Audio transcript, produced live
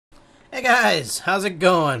Hey guys, how's it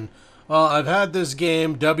going? Well, I've had this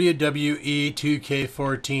game WWE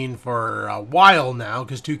 2K14 for a while now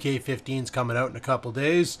because 2K15 is coming out in a couple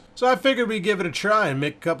days. So I figured we'd give it a try and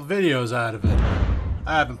make a couple videos out of it.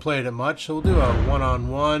 I haven't played it much, so we'll do a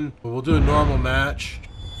one-on-one. We'll do a normal match.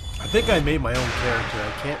 I think I made my own character.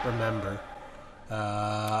 I can't remember.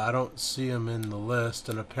 I don't see him in the list,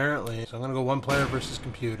 and apparently... So I'm going to go one player versus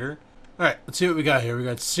computer. Alright, let's see what we got here. We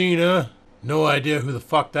got Cena. No idea who the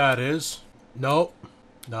fuck that is. Nope.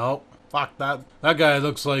 Nope. Fuck that. That guy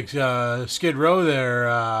looks like Skid Row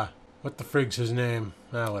there. What the frig's his name?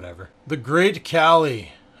 Whatever. The Great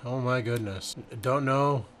Khali. Oh my goodness. Don't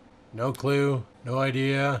know. No clue. No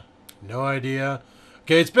idea. No idea.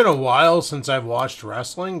 Okay, it's been a while since I've watched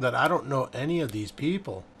wrestling that I don't know any of these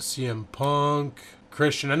people. CM Punk.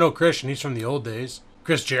 Christian. I know Christian. He's from the old days.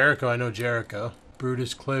 Chris Jericho. I know Jericho.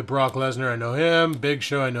 Brutus Clay. Brock Lesnar. I know him. Big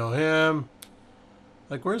Show. I know him.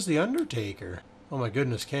 Like, where's The Undertaker? Oh my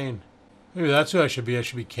goodness, Kane. Maybe that's who I should be. I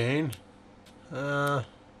should be Kane.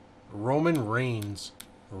 Roman Reigns.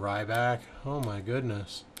 Ryback. Oh my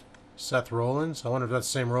goodness. Seth Rollins. I wonder if that's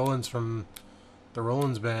the same Rollins from the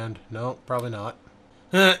Rollins band. No, probably not.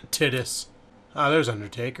 Titus. Ah, there's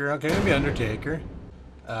Undertaker. Okay, maybe Undertaker.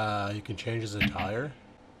 You can change his attire.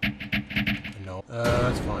 No.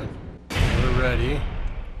 That's fine. We're ready.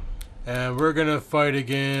 And we're gonna fight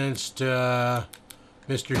against,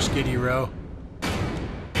 Mr. Skiddy Row.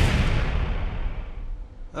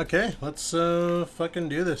 Okay, let's fucking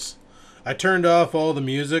do this. I turned off all the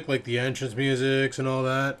music, like the entrance musics and all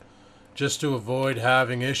that, just to avoid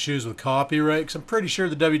having issues with copyright, because I'm pretty sure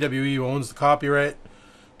the WWE owns the copyright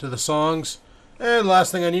to the songs. And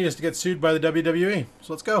last thing I need is to get sued by the WWE.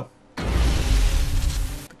 So let's go. The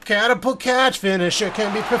catapult catch finisher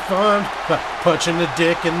can be performed by punching the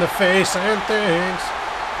dick in the face and things.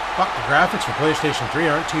 Fuck, the graphics for PlayStation 3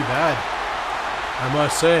 aren't too bad, I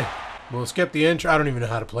must say. We'll skip the intro. I don't even know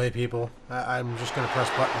how to play, people. I'm just going to press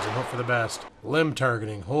buttons and hope for the best. Limb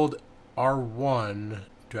targeting. Hold R1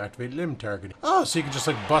 to activate limb targeting. Oh, so you can just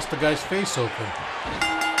like bust the guy's face open.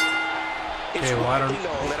 Okay, well I don't...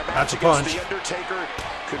 That's a punch. The Undertaker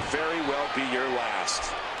could very well be your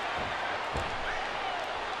last.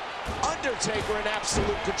 Undertaker in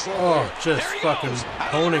absolute control. Oh, just fucking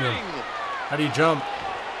honing him. How do you jump?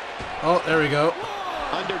 Oh, there we go.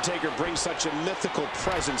 Undertaker brings such a mythical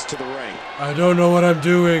presence to the ring. I don't know what I'm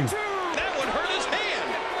doing. That one hurt his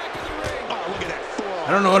hand. Oh, look at that forearm.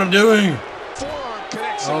 I don't know what I'm doing. Forearm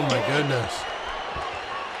connects. Oh my goodness.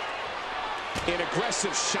 An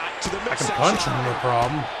aggressive shot to the midsection. I can punch him, no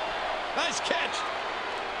problem. Nice catch.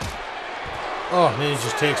 Oh, man, he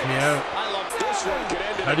just takes me out. I love this one. Could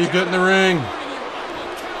end in How do you get in the ring?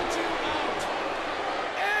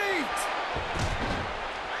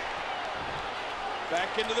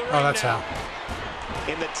 Back into the ring. Oh, that's now. how.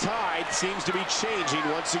 And the tide seems to be changing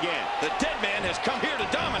once again. The dead man has come here to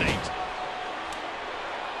dominate.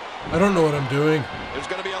 I don't know what I'm doing. There's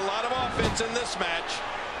going to be a lot of offense in this match.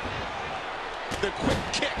 The quick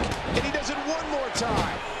kick, and he does it one more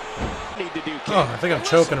time. Need to do. Oh, I think I'm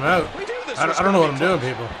choking him out. I don't know what I'm doing,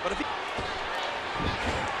 people. But if he...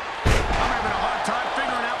 I'm having a hard time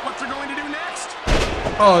figuring out what they're going to do next.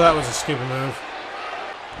 Oh, that was a stupid move.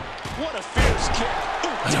 What a fierce kick.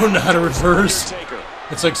 Ooh, I don't know how to reverse. Undertaker.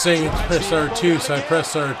 It's like saying press R2, so I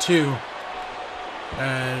press R2,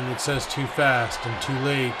 and it says too fast and too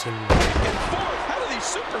late. And fourth, how do these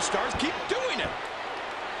superstars keep doing it?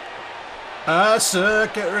 I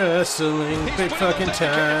suck at wrestling big fucking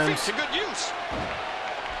times. To good use.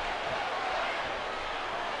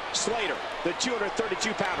 Slater, the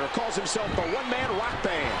 232-pounder, calls himself the one-man rock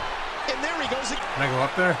band. And there he goes. Can I go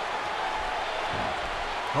up there?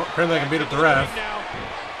 Oh, apparently I can beat up the ref.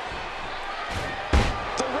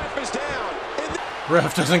 The ref is down.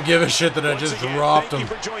 Ref doesn't give a shit that I just dropped him. Thank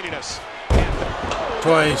you for joining us.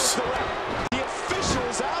 Twice. The official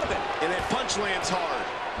is out of it. And that punch lands hard.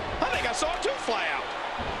 I think I saw two fly out.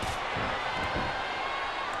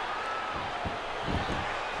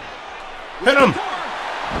 Hit him!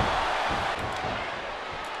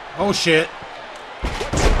 Oh shit.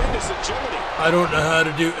 What tremendous agility. I don't know how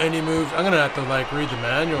to do any moves. I'm gonna have to like read the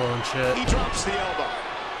manual and shit. He drops the elbow.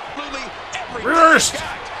 Literally every Reversed!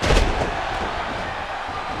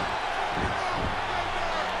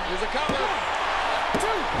 Here's a cover.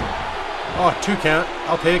 Oh, 2 count.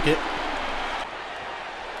 I'll take it.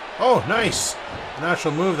 Oh, nice. An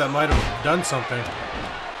actual move that might have done something.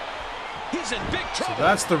 He's in big trouble. So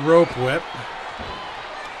that's the rope whip.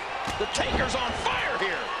 The Taker's on fire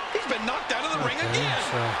here. He's been knocked out of the ring again.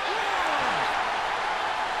 So.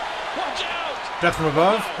 Watch out! Death from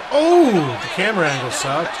above. Oh, the camera angle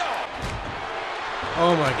sucked.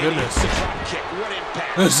 Oh my goodness. Kick. What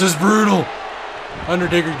impact. This is brutal.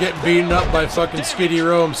 Undertaker getting beaten up by fucking Skiddy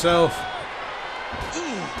Row himself.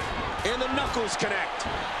 And the knuckles connect.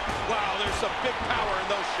 Wow, there's some big power in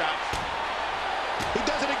those shots. He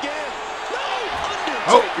does it again. No!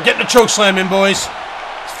 Undertaker. Oh, getting a choke slam in, boys.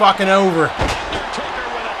 It's fucking over. Undertaker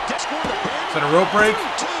with a disc on the pin. Is that a rope break?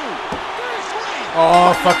 2, 3.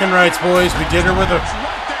 Oh, fucking rights, boys. We did her with a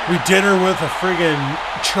friggin'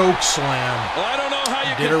 choke slam. Well, I don't know how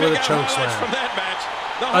you did her with a choke slam from that match.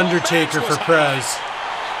 Undertaker for Prez.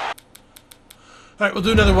 Alright, we'll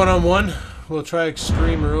do another one-on-one. We'll try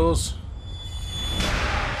Extreme Rules.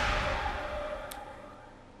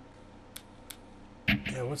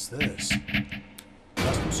 Yeah, what's this?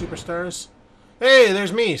 Custom Superstars? Hey,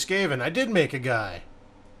 there's me, Skaven. I did make a guy.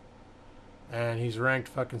 And he's ranked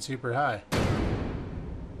fucking super high.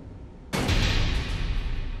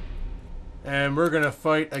 And we're gonna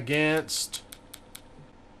fight against...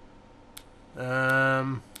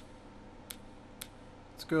 let's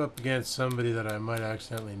go up against somebody that I might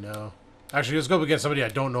accidentally know. Actually, let's go up against somebody I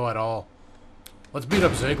don't know at all. Let's beat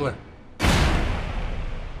up Ziggler.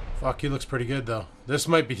 Fuck, he looks pretty good, though. This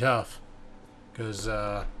might be tough. Because,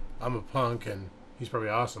 I'm a punk, and he's probably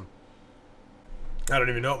awesome. I don't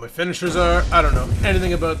even know what my finishers are. I don't know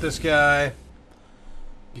anything about this guy.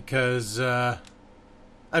 Because, I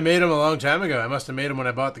made him a long time ago. I must have made him when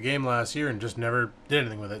I bought the game last year and just never did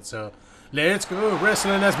anything with it, so... Let's go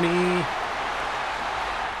wrestling as me.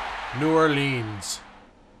 New Orleans.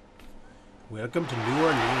 Welcome to New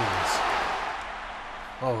Orleans.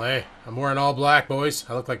 Oh, hey. I'm wearing all black, boys.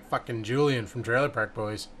 I look like fucking Julian from Trailer Park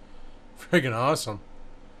Boys. Friggin' awesome.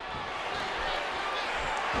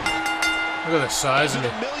 Look at the size of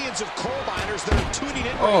it. Millions of coal miners that are tuning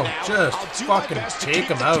in oh, right now. just fucking take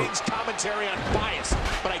them out. Commentary on bias,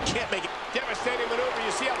 but I can't make it. Devastating maneuver.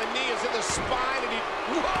 You see how the knee is in the spine, and he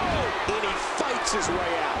whoa, and he fights his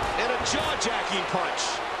way out, and a jaw-jacking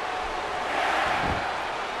punch.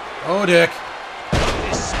 Oh, Dick.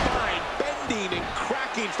 His spine bending and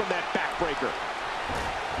cracking from that backbreaker.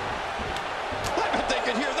 I bet they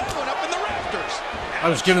could hear that one up in the rafters. I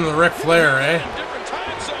was giving the Ric Flair, eh? Different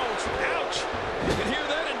time zones. Ouch. You can hear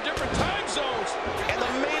that in different time zones. And the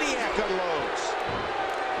Maniac unloads.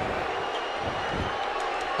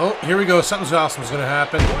 Oh, here we go. Something awesome's gonna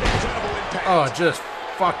happen. What incredible impact. Oh, just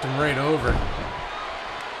fucked him right over.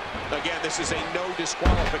 Again, this is a no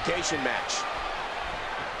disqualification match.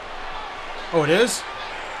 Oh, it is?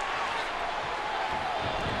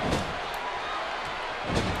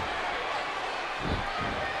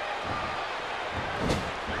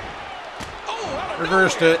 Oh,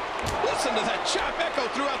 reversed it. Listen to that chop echo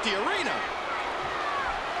throughout the arena.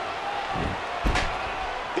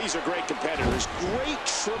 These are great competitors. Great,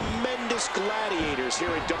 tremendous gladiators here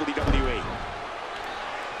in WWE.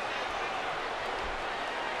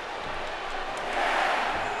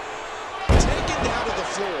 Taken down to the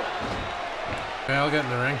floor. Okay, I'll get in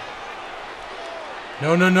the ring.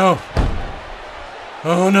 No, no, no.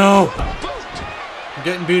 Oh, no. I'm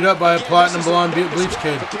getting beat up by a platinum blonde bleach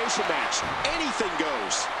kid. Anything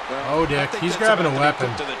goes. Oh, Dick. He's grabbing a weapon.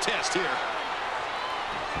 To the test here.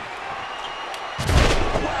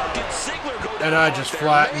 And I just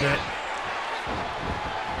flattened it.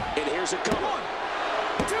 And here's a come on.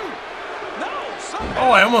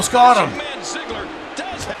 Oh, I almost got him.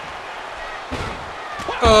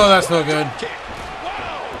 Oh, that's no good.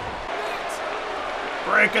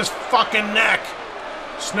 Break his fucking neck.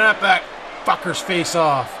 Snap that fucker's face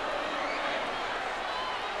off.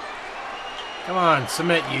 Come on,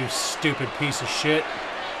 submit, you stupid piece of shit.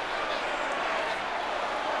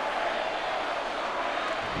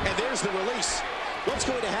 And there's the release. What's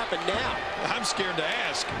going to happen now? I'm scared to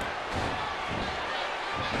ask.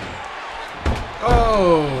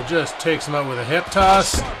 Oh, just takes him out with a hip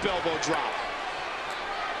toss. Sharp elbow drop.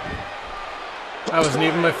 That wasn't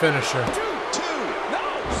even my finisher. No,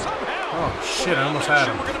 somehow. Oh shit, I almost had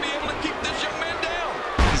him. We're going to be able to keep this young man down.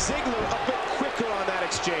 Ziggler a bit quicker on that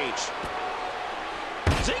exchange.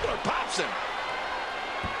 Ziggler pops him.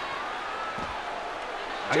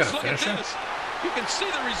 I got a finisher. You can see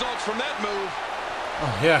the results from that move. Oh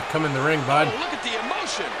yeah, come in the ring, bud. Oh, look at the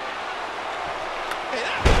emotion. Hey,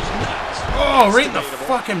 that was nuts. Oh, right in the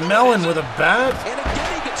fucking melon with a bat. And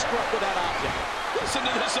again he gets struck with that object. Listen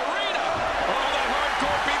to this arena. All the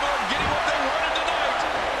hardcore people are getting what they wanted tonight.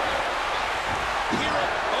 Hear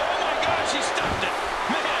it. Oh my gosh, he stopped it.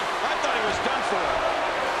 Man, I thought he was done for.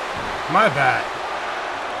 My bat.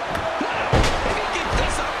 If he keeps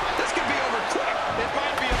this up, this could be over quick. It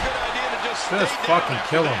might be a good idea to just fucking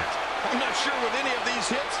kill him. I'm not sure with any of these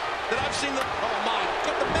hits that I've seen them. Oh my,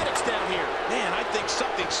 get the medics down here. Man, I think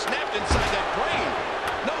something snapped inside that brain.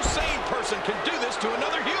 No sane person can do this to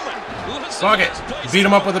another human. Fuck it. Beat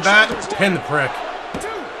him up with a bat. Pin the prick.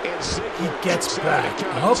 He gets back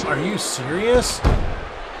up. Are you serious?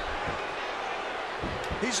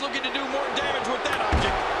 He's looking to do more damage with that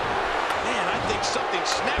object. Man, I think something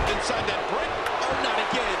snapped inside that brain. Oh, not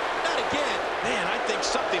again. Not again. Man, I think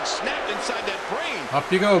something snapped inside that brain. Up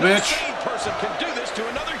you go, bitch. No sane person can do this to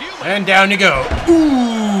another human. And down you go.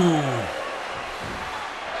 Ooh.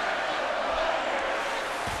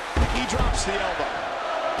 He drops the elbow.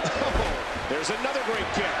 There's another great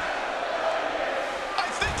kick. I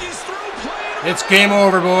think he's through playing. It's game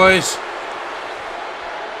over, boys.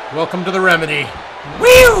 Welcome to the remedy. Woo!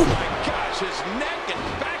 Oh my gosh, his neck and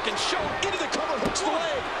back and shoulder into the cover, hooks the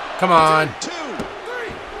leg. Come on. 2,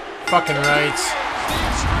 3. Fucking rights.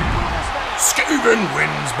 Skaven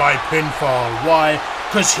wins by pinfall. Why?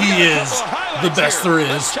 Because he is the best there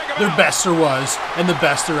is, the best there was, and the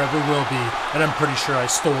best there ever will be. And I'm pretty sure I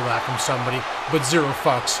stole that from somebody. But 0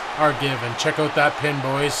 fucks are given. Check out that pin,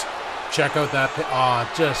 boys. Check out that pin. Aw,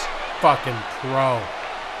 just fucking pro.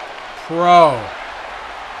 Pro.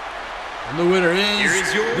 And the winner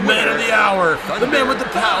is the man of the hour, the man with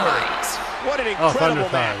the power. What an incredible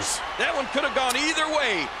match. That one could have gone either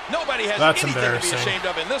way. Nobody has anything to be ashamed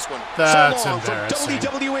of in this one. That's so long embarrassing.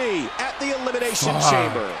 From WWE at the Elimination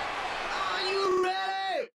Chamber. Are you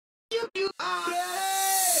ready? You are ready.